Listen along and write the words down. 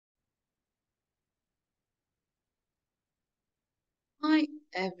Hi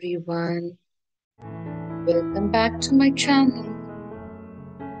everyone, welcome back to my channel.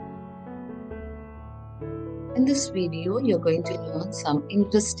 In this video, you're going to learn some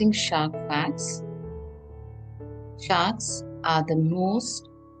interesting shark facts. Sharks are the most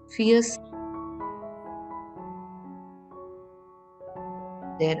fierce.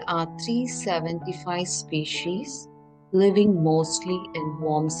 There are 375 species living mostly in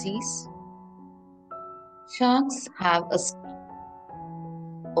warm seas. Sharks have a skin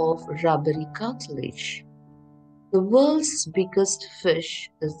of rubbery cartilage. The world's biggest fish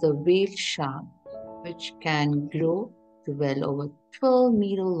is the whale shark, which can grow to well over 12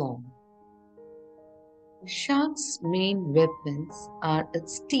 meters long. The shark's main weapons are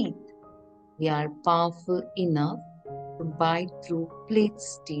its teeth. They are powerful enough to bite through plate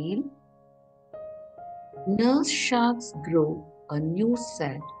steel. Nurse sharks grow a new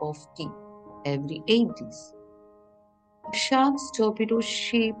set of teeth every 8 days. A shark's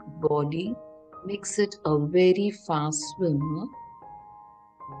torpedo-shaped body makes it a very fast swimmer.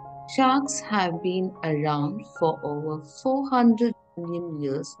 Sharks have been around for over 400 million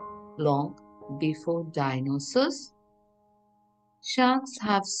years long before dinosaurs. Sharks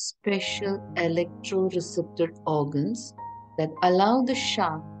have special electroreceptor organs that allow the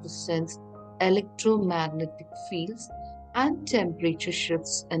shark to sense electromagnetic fields and temperature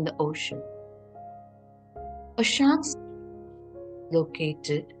shifts in the ocean. A shark's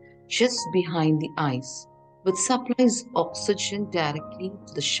located just behind the eyes, which supplies oxygen directly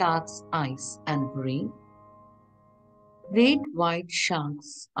to the shark's eyes and brain. Great white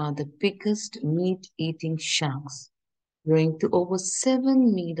sharks are the biggest meat-eating sharks, growing to over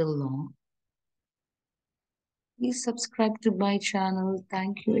 7 meters long. Please subscribe to my channel.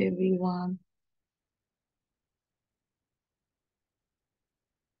 Thank you, everyone.